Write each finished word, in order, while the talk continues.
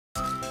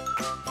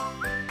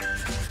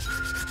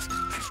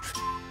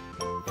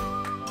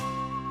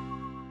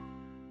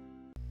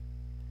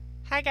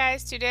Hi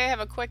guys, today I have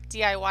a quick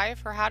DIY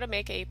for how to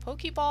make a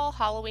Pokeball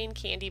Halloween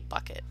candy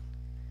bucket.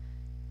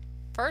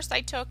 First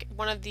I took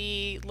one of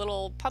the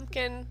little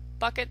pumpkin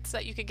buckets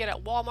that you could get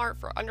at Walmart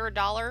for under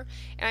 $1,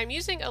 and I'm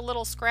using a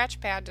little scratch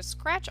pad to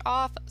scratch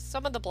off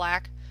some of the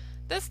black.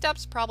 This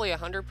step's probably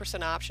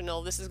 100%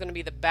 optional. This is going to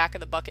be the back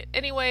of the bucket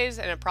anyways,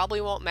 and it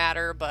probably won't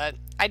matter, but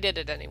I did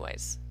it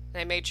anyways.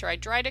 And I made sure I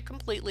dried it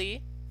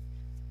completely.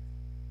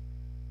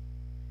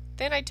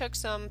 Then I took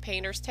some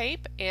painter's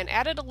tape and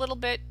added a little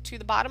bit to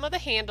the bottom of the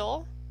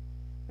handle.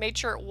 Made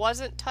sure it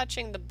wasn't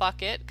touching the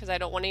bucket because I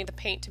don't want any of the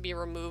paint to be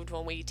removed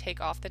when we take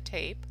off the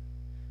tape.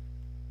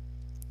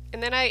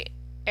 And then I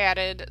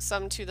added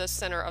some to the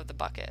center of the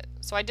bucket.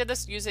 So I did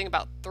this using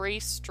about 3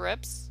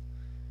 strips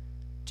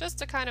just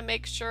to kind of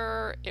make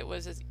sure it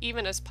was as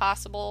even as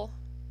possible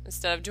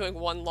instead of doing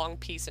one long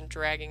piece and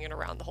dragging it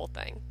around the whole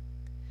thing.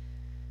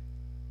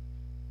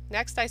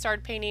 Next I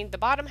started painting the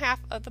bottom half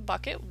of the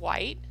bucket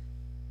white.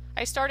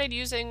 I started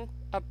using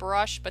a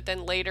brush, but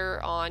then later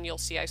on you'll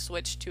see I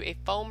switched to a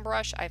foam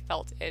brush. I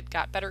felt it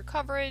got better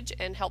coverage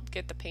and helped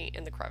get the paint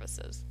in the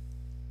crevices.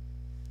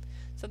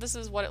 So this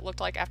is what it looked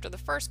like after the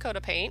first coat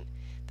of paint.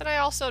 Then I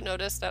also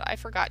noticed that I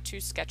forgot to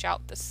sketch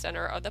out the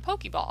center of the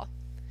Pokeball.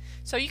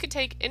 So you could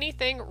take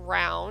anything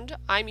round.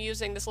 I'm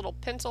using this little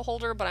pencil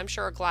holder, but I'm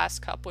sure a glass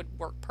cup would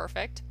work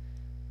perfect.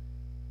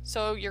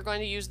 So you're going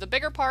to use the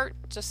bigger part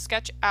to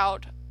sketch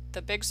out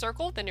the big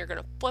circle, then you're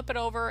going to flip it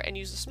over and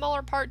use the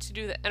smaller part to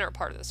do the inner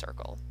part of the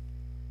circle.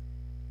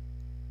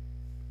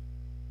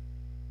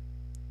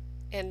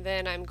 And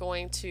then I'm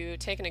going to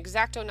take an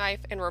Exacto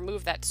knife and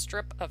remove that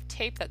strip of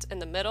tape that's in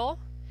the middle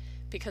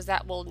because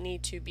that will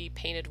need to be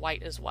painted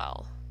white as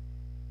well.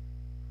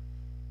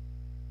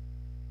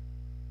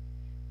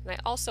 And I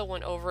also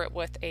went over it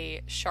with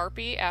a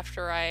Sharpie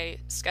after I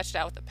sketched it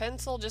out with a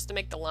pencil just to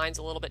make the lines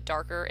a little bit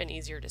darker and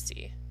easier to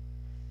see.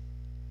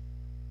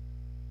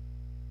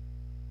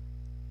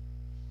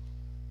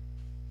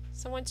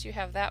 So once you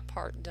have that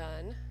part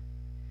done,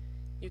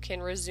 you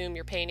can resume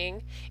your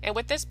painting. And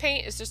with this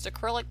paint, it's just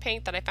acrylic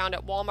paint that I found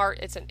at Walmart.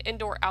 It's an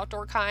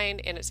indoor-outdoor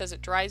kind, and it says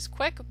it dries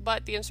quick,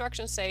 but the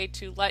instructions say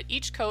to let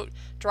each coat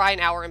dry an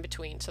hour in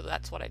between, so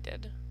that's what I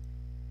did.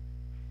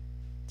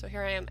 So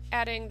here I am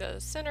adding the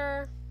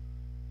center.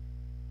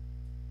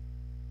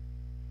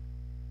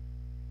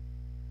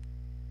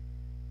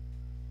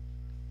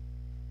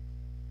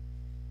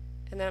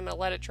 And then I'm going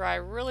to let it dry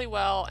really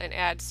well and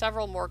add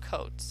several more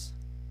coats.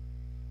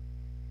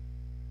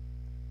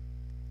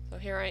 So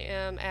here I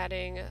am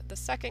adding the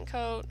second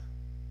coat.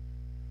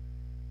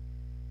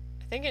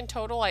 I think in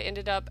total I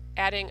ended up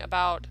adding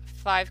about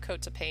 5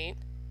 coats of paint.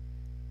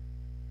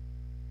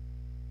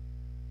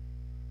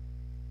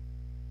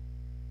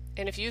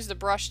 And if you use the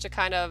brush to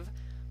kind of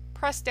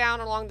press down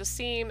along the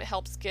seam, it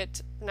helps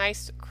get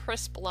nice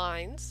crisp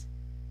lines.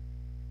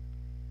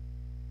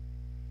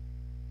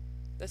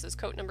 This is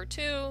coat number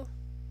 2,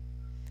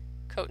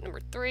 coat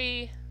number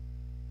 3.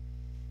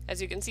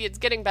 As you can see, it's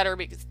getting better,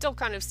 but you can still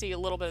kind of see a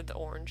little bit of the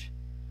orange.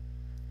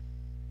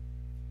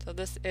 So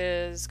this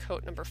is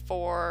coat number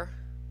 4,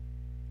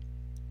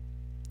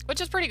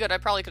 which is pretty good. I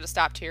probably could have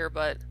stopped here,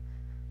 but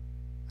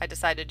I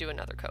decided to do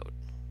another coat.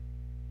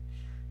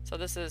 So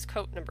this is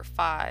coat number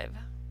 5.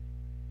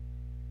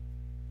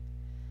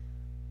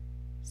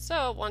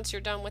 So once you're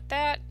done with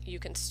that, you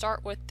can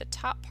start with the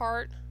top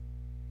part.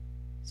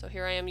 So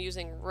here I am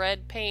using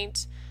red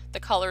paint. The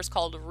color is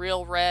called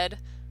Real Red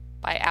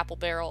by Apple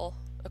Barrel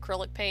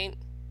Acrylic Paint,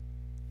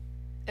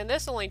 and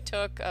this only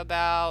took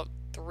about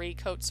 3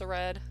 coats of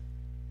red.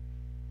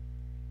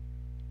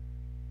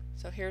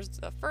 So here's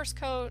the first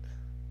coat,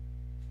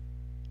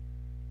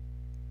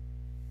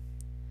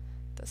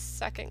 the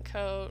second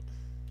coat,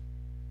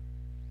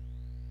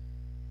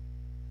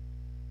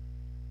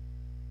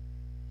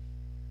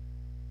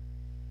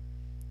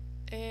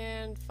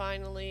 and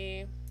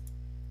finally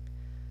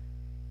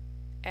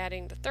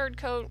adding the third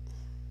coat,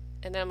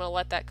 and then I'm going to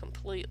let that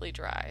completely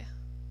dry.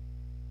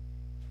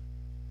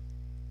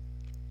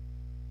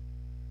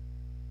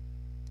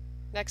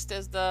 Next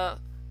is the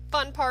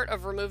fun part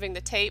of removing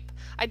the tape.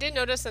 I did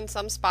notice in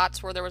some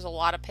spots where there was a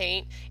lot of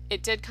paint,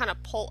 it did kind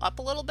of pull up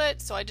a little bit,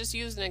 so I just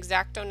used an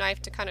Exacto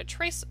knife to kind of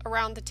trace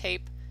around the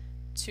tape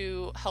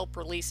to help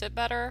release it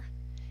better.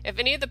 If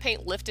any of the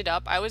paint lifted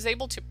up, I was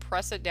able to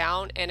press it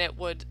down and it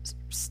would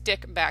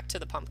stick back to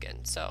the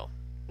pumpkin, so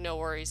no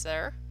worries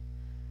there.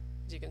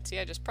 As you can see,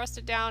 I just pressed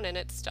it down and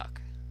it stuck.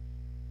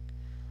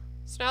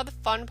 So now the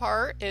fun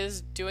part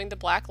is doing the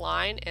black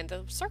line and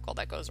the circle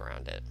that goes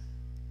around it.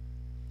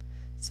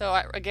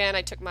 So again,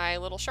 I took my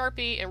little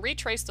Sharpie and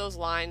retraced those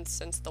lines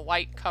since the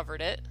white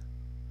covered it.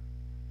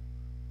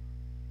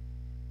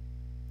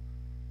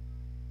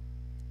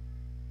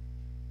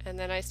 And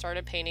then I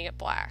started painting it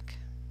black.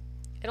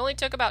 It only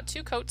took about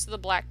 2 coats of the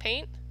black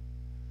paint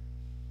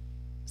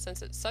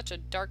since it's such a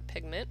dark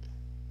pigment.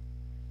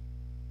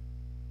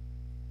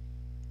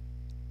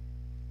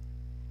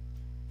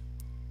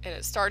 And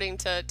it's starting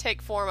to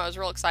take form. I was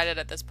real excited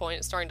at this point.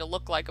 It's starting to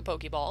look like a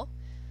Pokeball.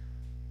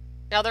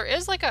 Now there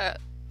is like a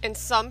in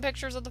some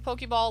pictures of the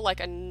Pokeball, like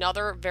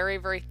another very,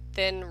 very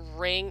thin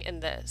ring in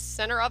the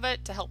center of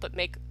it to help it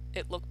make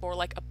it look more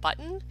like a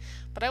button,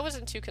 but I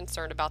wasn't too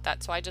concerned about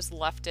that, so I just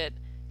left it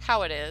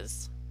how it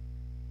is.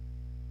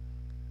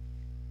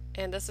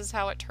 And this is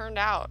how it turned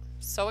out.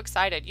 So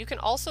excited. You can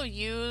also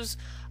use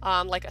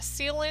like a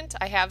sealant.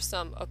 I have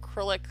some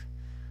acrylic,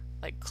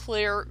 like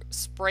clear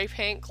spray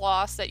paint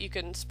gloss that you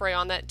can spray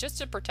on that just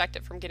to protect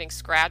it from getting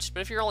scratched. But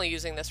if you're only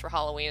using this for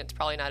Halloween, it's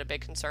probably not a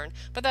big concern,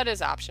 but that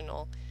is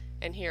optional.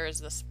 And here is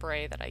the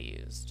spray that I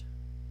used.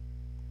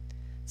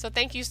 So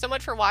thank you so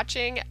much for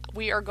watching.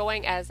 We are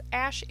going as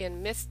Ash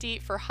and Misty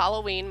for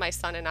Halloween, my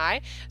son and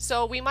I.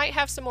 So we might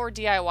have some more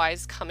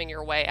DIYs coming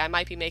your way. I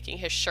might be making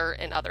his shirt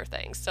and other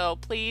things. So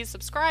please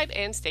subscribe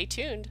and stay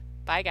tuned.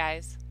 Bye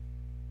guys.